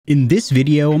In this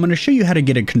video, I'm going to show you how to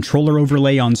get a controller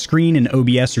overlay on screen in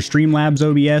OBS or Streamlabs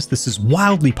OBS. This is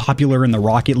wildly popular in the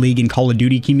Rocket League and Call of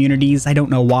Duty communities. I don't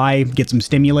know why, gets them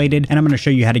stimulated, and I'm going to show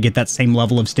you how to get that same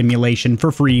level of stimulation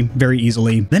for free very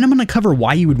easily. Then I'm going to cover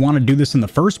why you would want to do this in the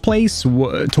first place,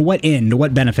 to what end, to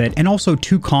what benefit, and also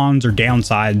 2 cons or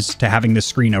downsides to having this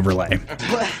screen overlay.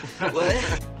 What?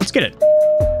 Let's get it.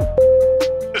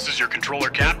 This is your controller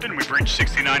captain. We've reached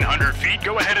 6,900 feet.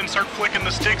 Go ahead and start flicking the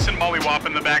sticks and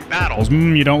mollywopping the back paddles.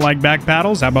 You don't like back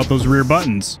paddles? How about those rear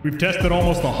buttons? We've tested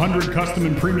almost 100 custom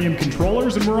and premium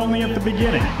controllers, and we're only at the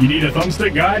beginning. You need a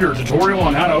thumbstick guide or a tutorial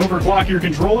on how to overclock your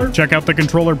controller? Check out the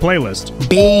controller playlist.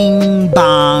 Bing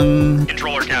bong.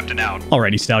 Controller captain out.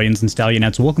 Alrighty, Stallions and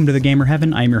Stallionettes, welcome to the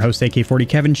GamerHeaven. I am your host,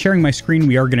 AK40Kevin. Sharing my screen,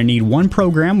 we are going to need one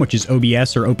program, which is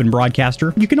OBS or Open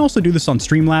Broadcaster. You can also do this on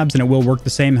Streamlabs, and it will work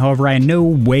the same. However, I in no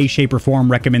way, shape, or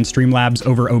form recommend Streamlabs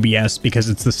over OBS because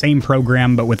it's the same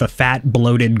program but with a fat,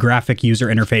 bloated graphic user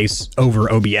interface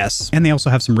over OBS. And they also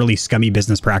have some really scummy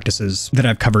business practices that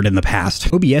I've covered in the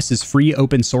past. OBS is free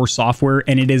open source software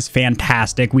and it is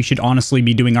fantastic. We should honestly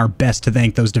be doing our best to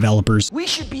thank those developers. We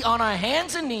should be on our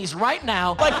hands and knees right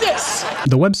now, like this.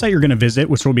 The website you're going to visit,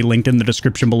 which will be linked in the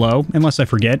description below, unless I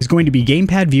forget, is going to be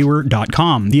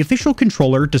GamepadViewer.com, the official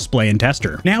controller display and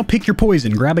tester. Now pick your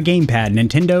poison, grab a gamepad,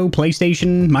 Nintendo,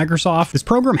 PlayStation, Microsoft. This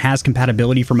program has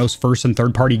compatibility for most first and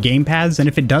third party gamepads, and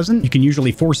if it doesn't, you can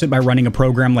usually force it by running a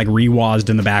program like Rewazd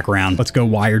in the background. Let's go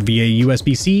wired via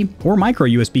USB-C or micro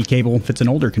USB cable if it's an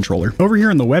older controller. Over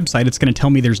here on the website, it's going to tell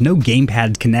me there's no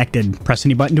gamepads connected. Press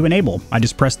any button to enable. I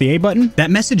just press the A button. That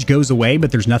message goes away,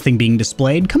 but there's nothing being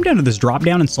displayed. Come down to this drop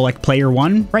down and select player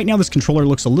 1. Right now, this controller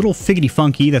looks a little figgity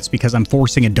funky. That's because I'm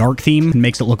forcing a dark theme and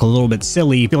makes it look a little bit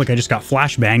silly. I feel like I just got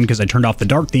flashbanged because I turned off the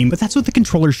dark theme, but that's what the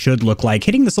controller should look like.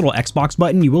 Hitting this little Xbox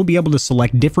button, you will be able to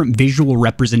select different visual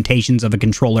representations of a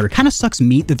controller. Kind of sucks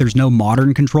meat that there's no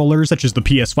modern controllers, such as the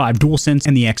PS5 DualSense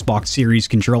and the Xbox Series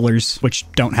controllers, which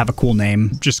don't have a cool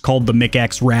name, just called the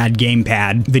MicX Rad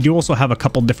Gamepad. They do also have a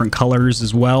couple different colors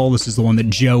as well. This is the one that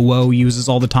Joe Woe uses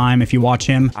all the time if you watch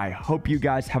him. I hope you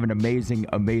guys have an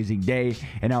amazing day,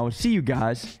 and I will see you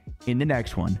guys in the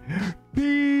next one.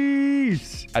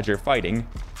 Peace! As you're fighting,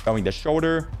 going the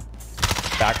shoulder,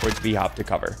 backwards we have to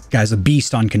cover. Guy's a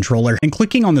beast on controller. And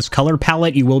clicking on this color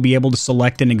palette, you will be able to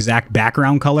select an exact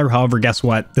background color. However, guess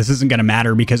what? This isn't going to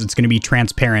matter because it's going to be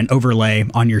transparent overlay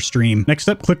on your stream. Next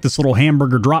up, click this little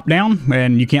hamburger drop down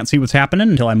and you can't see what's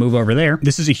happening until I move over there.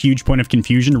 This is a huge point of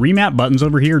confusion. Remap buttons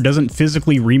over here doesn't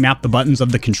physically remap the buttons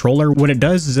of the controller. What it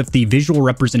does is if the visual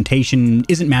representation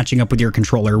isn't matching up with your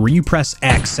controller, where you press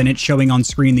X and it's showing on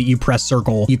screen that you press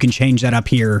circle, you can change that up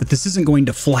here. But this isn't going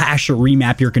to flash or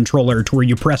remap your controller to where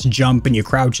you press jump and you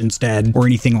crouch instead or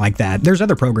anything like that. There's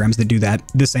other programs that do that.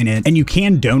 This ain't it. And you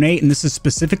can donate, and this is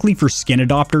specifically for skin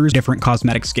adopters, different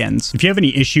cosmetic skins. If you have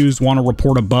any issues, want to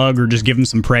report a bug, or just give them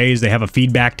some praise, they have a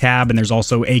feedback tab, and there's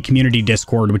also a community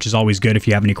Discord, which is always good if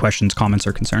you have any questions, comments,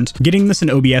 or concerns. Getting this in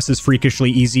OBS is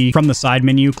freakishly easy. From the side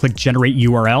menu, click generate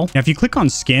URL. Now, if you click on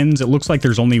skins, it looks like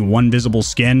there's only one visible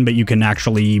skin, but you can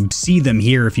actually see them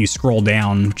here if you scroll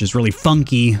down, which is really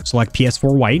funky. Select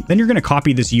PS4 white. Then you're going to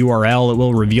copy this URL. It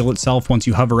will reveal itself once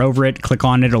you hover over it. Click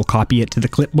on it, it'll copy it to the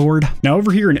clipboard. Now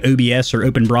over here in OBS or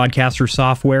Open Broadcaster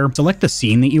software, select the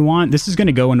scene that you want. This is going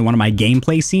to go into one of my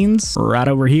gameplay scenes right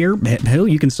over here. Oh,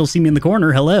 you can still see me in the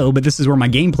corner. Hello, but this is where my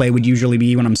gameplay would usually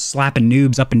be when I'm slapping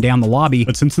noobs up and down the lobby.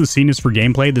 But since the scene is for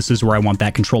gameplay, this is where I want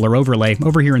that controller overlay.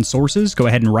 Over here in sources, go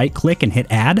ahead and right click and hit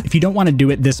add. If you don't want to do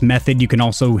it this method, you can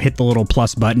also hit the little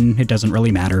plus button. It doesn't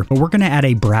really matter. But we're going to add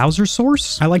a browser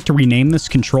source. I like to rename this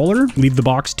controller. Leave the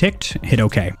box ticked, hit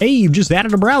OK. Hey, you've just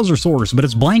added a browser source, but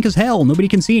it's blank as hell. Nobody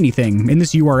can see anything. In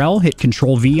this URL, hit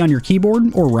Control V on your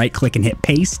keyboard or right click and hit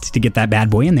paste to get that bad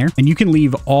boy in there. And you can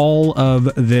leave all of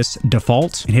this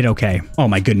default and hit OK. Oh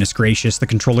my goodness gracious, the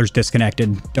controller's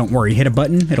disconnected. Don't worry, hit a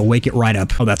button, it'll wake it right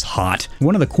up. Oh, that's hot.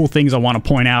 One of the cool things I want to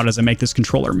point out as I make this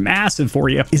controller massive for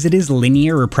you is it is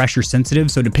linear or pressure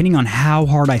sensitive. So depending on how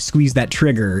hard I squeeze that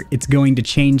trigger, it's going to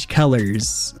change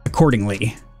colors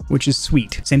accordingly, which is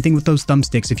sweet. Same thing with those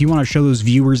thumbsticks. If you want to show those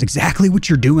viewers exactly what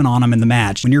you're doing on them in the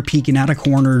match, when you're peeking out of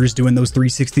corners, doing those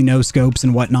 360 no scopes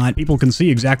and whatnot, people can see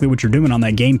exactly what you're doing on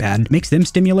that gamepad. Makes them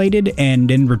stimulated,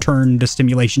 and in return, the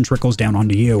stimulation trickles down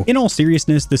onto you. In all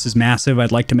seriousness, this is massive.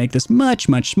 I'd like to make this much,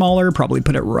 much smaller, probably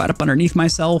put it right up underneath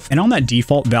myself. And on that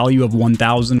default value of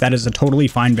 1000, that is a totally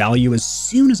fine value. As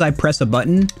soon as I press a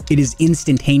button, it is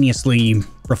instantaneously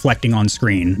reflecting on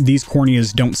screen. These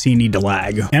corneas don't see any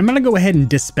lag. And I'm going to go ahead and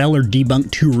dispel or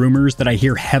debunk 2 rumors that I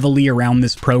hear heavily around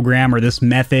this program or this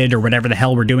method or whatever the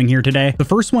hell we're doing here today. The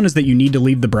first one is that you need to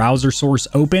leave the browser source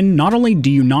open. Not only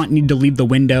do you not need to leave the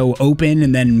window open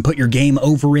and then put your game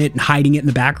over it and hiding it in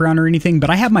the background or anything, but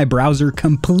I have my browser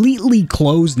completely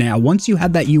closed now. Once you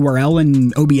have that URL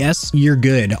in OBS, you're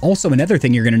good. Also, another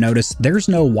thing you're going to notice, there's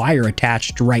no wire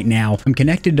attached right now. I'm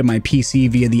connected to my PC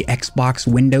via the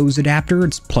Xbox Windows adapter.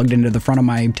 It's plugged into the front of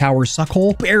my tower suck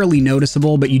hole. Barely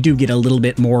noticeable, but you do get a little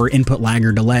bit more input lag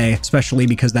or delay, especially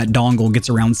because that dongle gets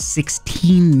around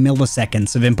 16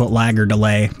 milliseconds of input lag or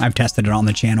delay. I've tested it on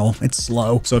the channel. It's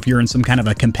slow. So if you're in some kind of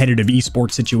a competitive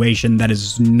esports situation, that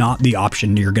is not the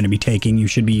option you're going to be taking. You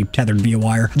should be tethered via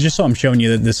wire. Just so I'm showing you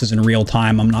that this is in real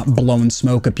time, I'm not blowing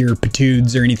smoke up your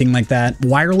patoods or anything like that.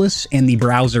 Wireless and the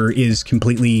browser is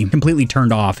completely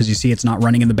turned off. As you see, it's not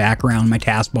running in the background, my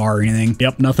taskbar or anything.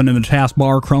 Yep, nothing in the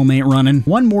taskbar. Chrome ain't running.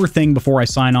 One more thing before I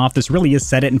sign off. This really is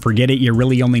set it and forget it. You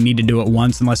really only need to do it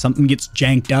once unless something gets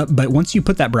janked up. But once you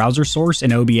put that browser source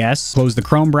in OBS, close the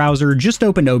Chrome browser, just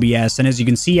opened OBS. And as you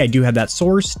can see, I do have that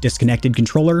source, disconnected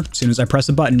controller. As soon as I press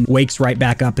a button, wakes right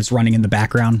back up. It's running in the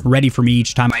background, ready for me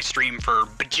each time I stream for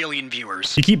bajillion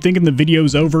viewers. You keep thinking the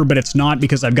video's over, but it's not,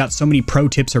 because I've got so many pro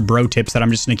tips or bro tips that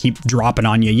I'm just going to keep dropping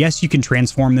on you. Yes, you can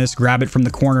transform this, grab it from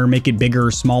the corner, make it bigger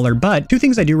or smaller, but 2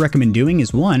 things I do recommend doing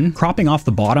is 1, cropping off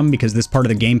the bottom, because this part of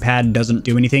the gamepad doesn't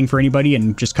do anything for anybody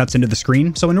and just cuts into the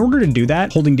screen. So in order to do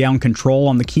that, holding down Control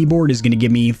on the keyboard is going to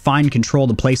give me fine control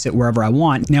to place it wherever I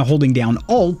want. Now holding down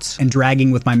Alt and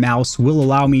dragging with my mouse will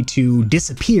allow me to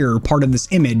disappear part of this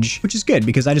image, which is good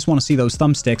because I just want to see those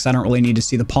thumbsticks. I don't really need to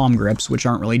see the palm grips, which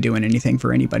aren't really doing anything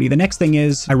for anybody. The next thing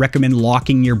is I recommend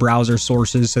locking your browser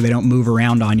sources so they don't move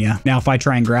around on you. Now, if I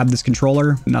try and grab this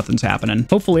controller, nothing's happening.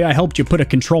 Hopefully I helped you put a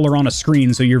controller on a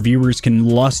screen so your viewers can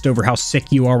lust over how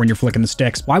sick you are when you're flicking the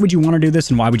sticks. Why would you want to do this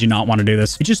and why would you not want to do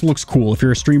this? It just looks cool. If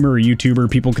you're a streamer or a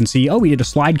YouTuber, people can see, oh, he did a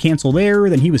slide cancel there,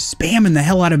 then he was spamming the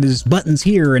hell out of his buttons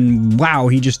here, and wow,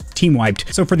 he just team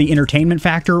wiped. So for the entertainment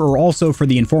factor, or also for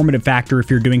the informative factor, if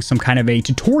you're doing some kind of a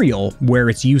tutorial where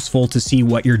it's useful to see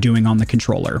what you're doing on the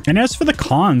controller. And as for the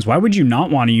cons, why would you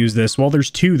not want to use this? Well,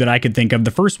 there's 2 that I could think of.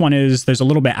 The first one is there's a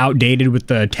little bit outdated with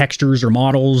the textures or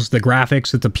models, the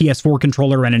graphics. It's a PS4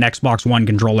 controller and an Xbox One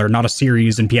controller, not a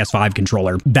Series and PS5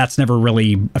 controller. That's never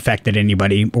really affected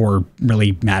anybody or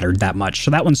really mattered that much.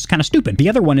 So that one's kind of stupid. The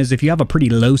other one is if you have a pretty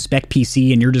low spec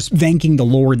PC and you're just thanking the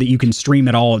Lord that you can stream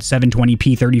it all at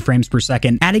 720p 30 frames per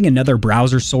second, adding another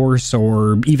browser source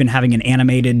or even having an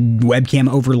animated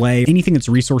webcam overlay, anything that's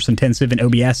resource intensive in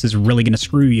OBS is really going to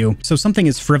screw you. So something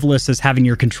as frivolous as having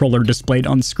your controller displayed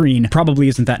on screen probably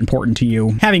isn't that important to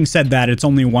you. Having said that, it's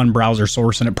only one browser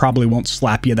source and it probably won't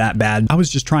slap you that bad. I was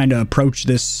just trying to approach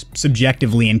this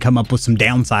subjectively and come up with some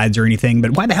downsides or anything,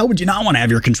 but why the hell would you not want to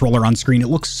have your controller on screen? It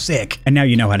looks sick. And now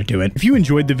you know how to do it. If you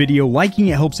enjoyed the video, liking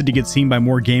it helps it to get seen by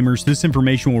more gamers. This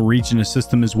information will reach and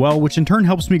assist them as well, which in turn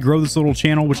helps me grow this little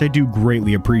channel, which I do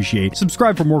greatly appreciate.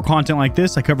 Subscribe for more content like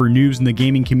this. I cover news in the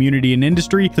gaming community and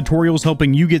industry, tutorials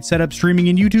helping you get set up streaming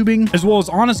and YouTubing, as well as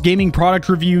honest gaming product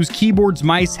reviews, keyboards,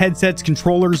 mice, headsets,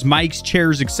 controllers, mics,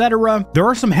 chairs, etc. There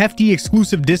are some hefty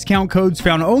exclusive discount codes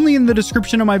found only in the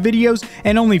description of my videos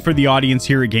and only for the audience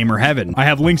here at GamerHeaven. I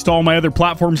have links to all my other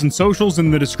platforms and socials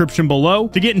in the description below.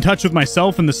 To get in touch with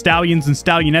myself and the Stallions and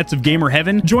Stallionettes of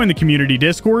GamerHeaven, join the community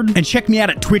Discord and check me out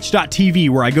at twitch.tv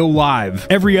where I go live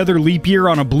every other leap year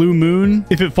on a blue moon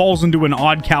if it falls into an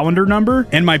odd calendar number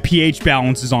and my pH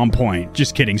balance is on point.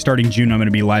 Just kidding. Starting June, I'm going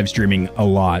to be live streaming a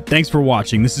lot. Thanks for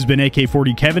watching. This has been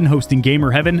AK40 Kevin hosting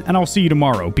GamerHeaven, and I'll see you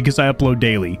tomorrow because I upload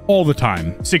daily. All the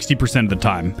time. 60% of the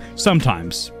time.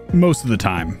 Sometimes. Most of the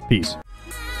time. Peace.